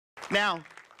Now,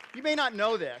 you may not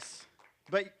know this,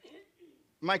 but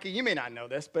Micah, you may not know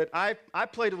this, but I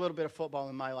played a little bit of football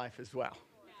in my life as well.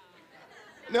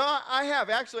 No, I have.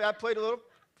 Actually, I played a little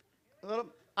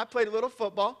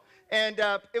football, and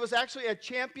it was actually a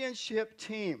championship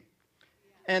team.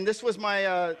 And this was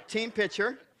my team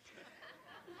picture.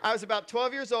 I was about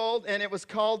 12 years old, and it was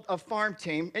called a farm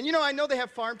team. And I know they have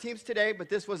farm teams today, but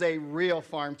this was a real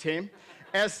farm team.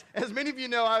 As many of you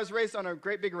know, I was raised on a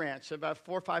great big ranch, about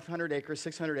 400 or 500 acres,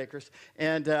 600 acres.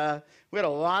 And we had a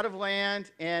lot of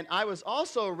land. And I was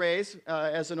also raised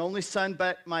as an only son,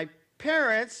 but my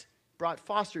parents brought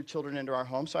foster children into our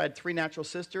home. So I had 3 natural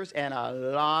sisters and a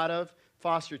lot of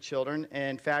foster children.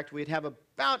 In fact, we'd have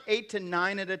about 8 to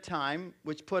 9 at a time,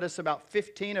 which put us about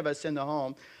 15 of us in the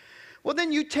home. Well,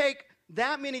 then you take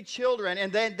that many children,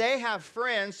 and then they have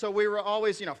friends, so we were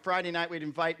always, Friday night we'd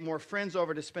invite more friends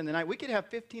over to spend the night. We could have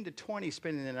 15 to 20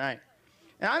 spending the night.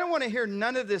 And I don't want to hear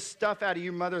none of this stuff out of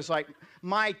you mothers like,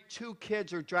 my 2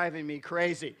 kids are driving me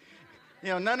crazy.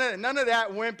 None of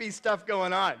that wimpy stuff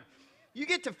going on. You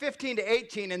get to 15 to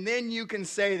 18, and then you can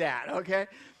say that, okay?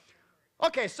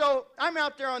 Okay, so I'm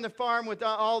out there on the farm with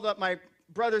my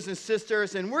brothers and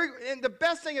sisters, and the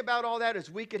best thing about all that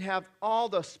is we could have all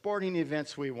the sporting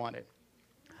events we wanted.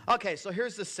 Okay, so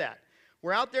here's the set.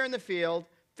 We're out there in the field,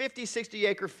 50, 60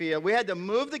 acre field. We had to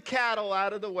move the cattle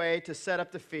out of the way to set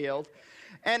up the field,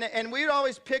 and we'd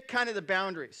always pick kind of the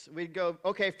boundaries. We'd go,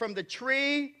 okay, from the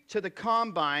tree to the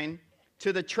combine,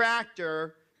 to the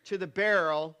tractor, to the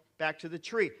barrel, back to the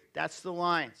tree. That's the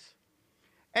lines.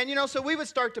 And so we would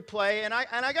start to play, and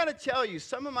I got to tell you,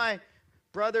 some of my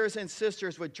brothers and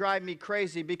sisters would drive me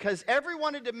crazy because everyone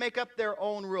wanted to make up their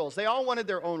own rules. They all wanted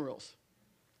their own rules.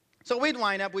 So we'd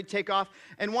line up, we'd take off,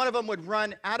 and one of them would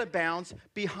run out of bounds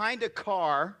behind a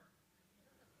car,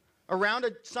 around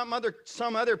some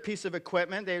other piece of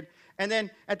equipment. And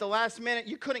then at the last minute,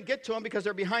 you couldn't get to them because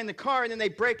they're behind the car, and then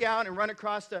they'd break out and run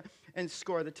across and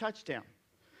score the touchdown.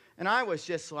 And I was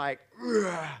just like,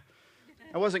 ugh.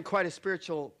 I wasn't quite as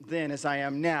spiritual then as I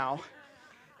am now.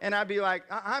 And I'd be like,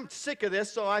 I'm sick of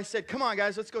this. So I said, come on,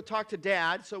 guys, let's go talk to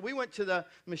Dad. So we went to the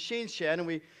machine shed, and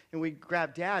we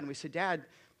grabbed Dad, and we said, Dad,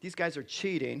 these guys are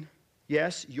cheating.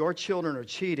 Yes, your children are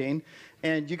cheating,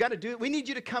 and you got to do it. We need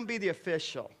you to come be the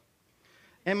official.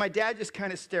 And my dad just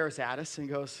kind of stares at us and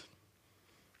goes,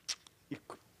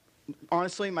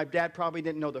 honestly, my dad probably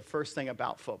didn't know the first thing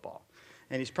about football.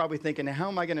 And he's probably thinking, how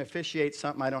am I going to officiate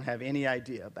something I don't have any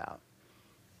idea about?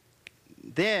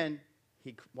 Then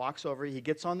he walks over, he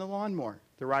gets on the lawnmower,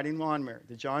 the riding lawnmower,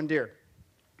 the John Deere.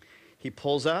 He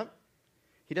pulls up.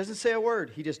 He doesn't say a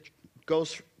word. He just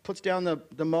puts down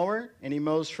the mower, and he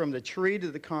mows from the tree to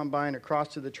the combine, across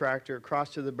to the tractor, across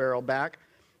to the barrel, back,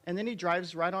 and then he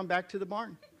drives right on back to the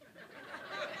barn.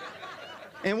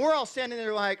 And we're all standing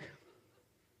there like,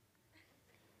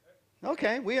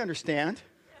 okay, we understand.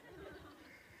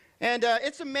 And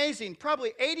it's amazing.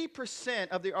 Probably 80%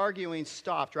 of the arguing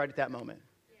stopped right at that moment.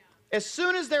 As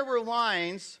soon as there were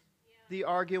lines, the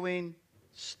arguing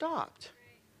stopped.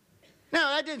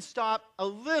 Now, that didn't stop a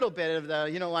little bit of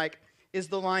the, like, is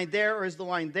the line there or is the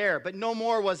line there? But no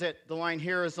more was it the line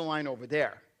here is the line over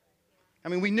there. I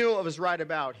mean, we knew it was right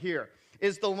about here.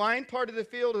 Is the line part of the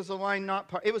field? Is the line not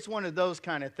part? It was one of those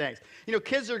kind of things.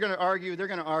 Kids are going to argue. They're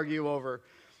going to argue over.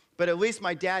 But at least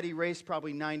my dad erased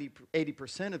probably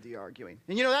 80% of the arguing.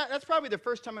 And that's probably the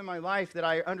first time in my life that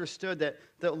I understood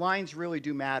that lines really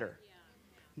do matter.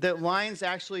 That lines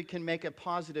actually can make a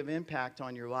positive impact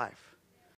on your life.